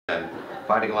And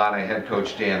Fighting Illini head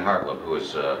coach Dan Hartleb, who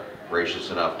is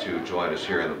gracious enough to join us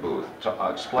here in the booth. To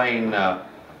explain the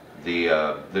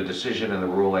decision and the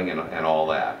ruling and all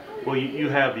that. Well, you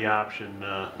have the option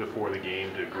before the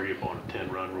game to agree upon a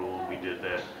 10-run rule, and we did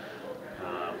that.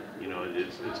 You know,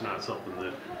 it's not something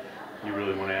that you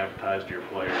really want to advertise to your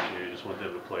players. You just want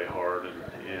them to play hard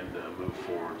and move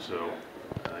forward. So,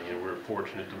 you know, we're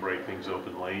fortunate to break things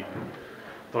open late. And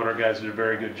thought our guys did a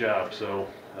very good job. So,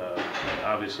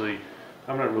 obviously,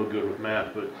 I'm not real good with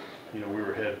math, but you know, we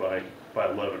were ahead by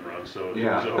 11 runs, so it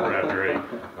was over after 8.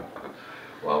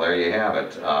 Well, there you have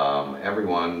it.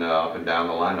 Everyone up and down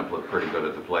the lineup looked pretty good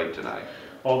at the plate tonight.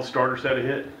 All the starters had a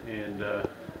hit, and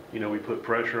you know, we put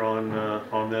pressure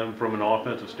on them from an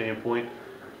offensive standpoint.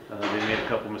 They made a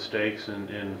couple mistakes,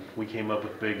 and we came up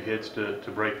with big hits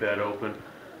to break that open.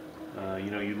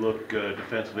 You know, you look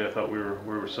defensively. I thought we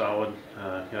were solid. You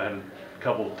know, I had a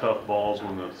couple of tough balls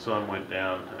when the sun went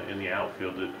down in the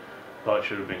outfield that thought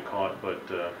should have been caught, but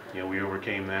you know, we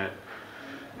overcame that.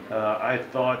 I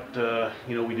thought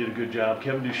you know, we did a good job.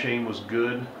 Kevin Duchesne was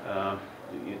good.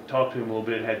 You talked to him a little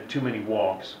bit. Had too many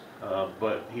walks,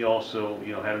 but he also,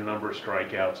 you know, had a number of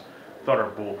strikeouts. Thought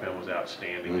our bullpen was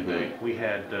outstanding today. We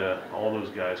had all those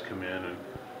guys come in,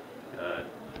 and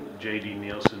J.D.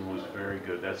 Nielsen was very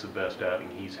good. That's the best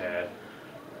outing he's had.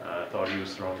 I thought he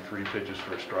was throwing 3 pitches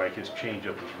for a strike. His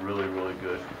changeup was really, really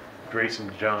good.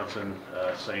 Grayson Johnson,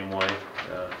 same way.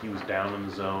 He was down in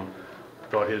the zone.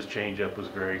 Thought his changeup was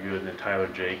very good. And then Tyler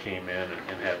J came in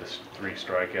and had the 3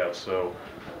 strikeouts. So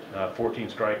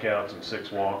 14 strikeouts and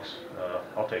 6 walks.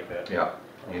 I'll take that. Yeah,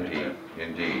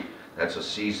 indeed. That's a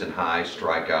season high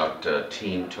strikeout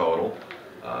team total.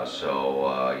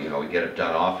 So you know, we get it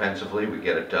done offensively. We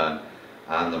get it done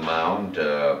on the mound.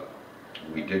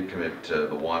 We did commit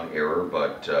the 1 error,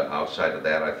 but outside of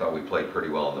that, I thought we played pretty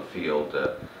well in the field.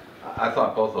 I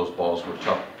thought both those balls were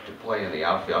tough to play in the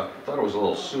outfield. I thought it was a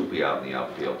little soupy out in the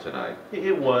outfield tonight.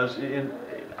 It was, and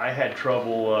I had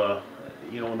trouble,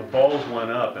 you know, when the balls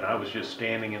went up and I was just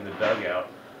standing in the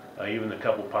dugout, even the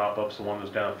couple pop-ups, the one that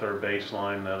was down third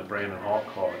baseline, the Brandon Hawk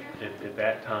call, at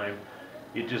that time,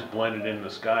 it just blended in the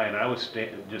sky, and I was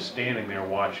just standing there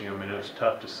watching them, and it was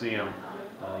tough to see them.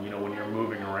 You know, when you're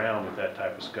moving around with that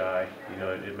type of sky, you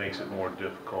know, it makes it more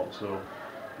difficult. So,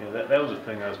 you know, that was the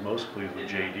thing I was most pleased with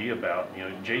J.D. about. You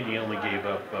know, J.D. only gave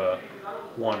up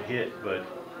 1 hit, but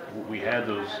we had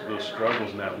those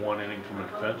struggles in that 1 inning from a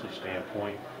defensive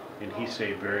standpoint, and he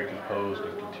stayed very composed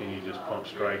and continued to just pump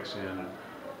strikes in.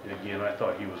 And again, I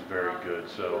thought he was very good.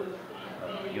 So,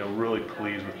 you know, really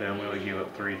pleased with them. We only gave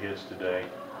up 3 hits today,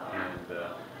 and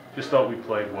just thought we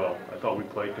played well. I thought we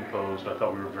played composed. I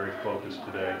thought we were very focused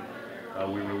today.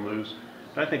 We were loose.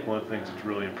 And I think one of the things that's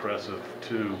really impressive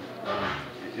too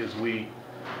is we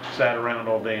sat around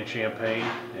all day in Champaign,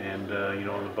 and you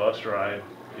know, on the bus ride,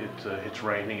 it's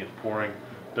raining, it's pouring,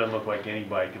 doesn't look like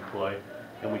anybody can play,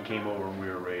 and we came over and we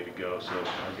were ready to go. So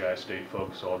our guys stayed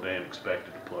focused all day and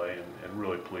expected to play, and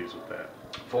really pleased with that.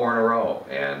 4 in a row,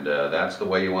 and that's the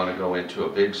way you want to go into a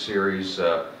big series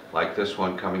like this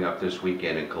one coming up this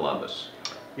weekend in Columbus.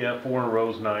 Yeah, 4 in a row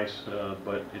is nice,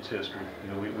 but it's history.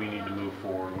 You know, we need to move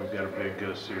forward. We've got a big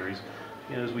series.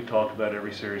 You know, as we talked about,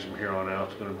 every series from here on out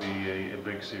is going to be a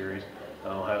big series.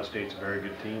 Ohio State's a very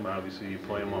good team. Obviously, you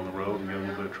play them on the road and get a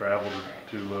little bit of travel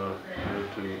to you know,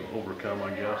 to overcome,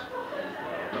 I guess.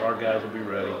 But our guys will be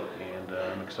ready, and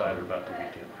I'm excited about the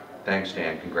weekend. Thanks,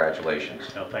 Dan.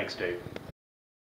 Congratulations. No, thanks, Dave.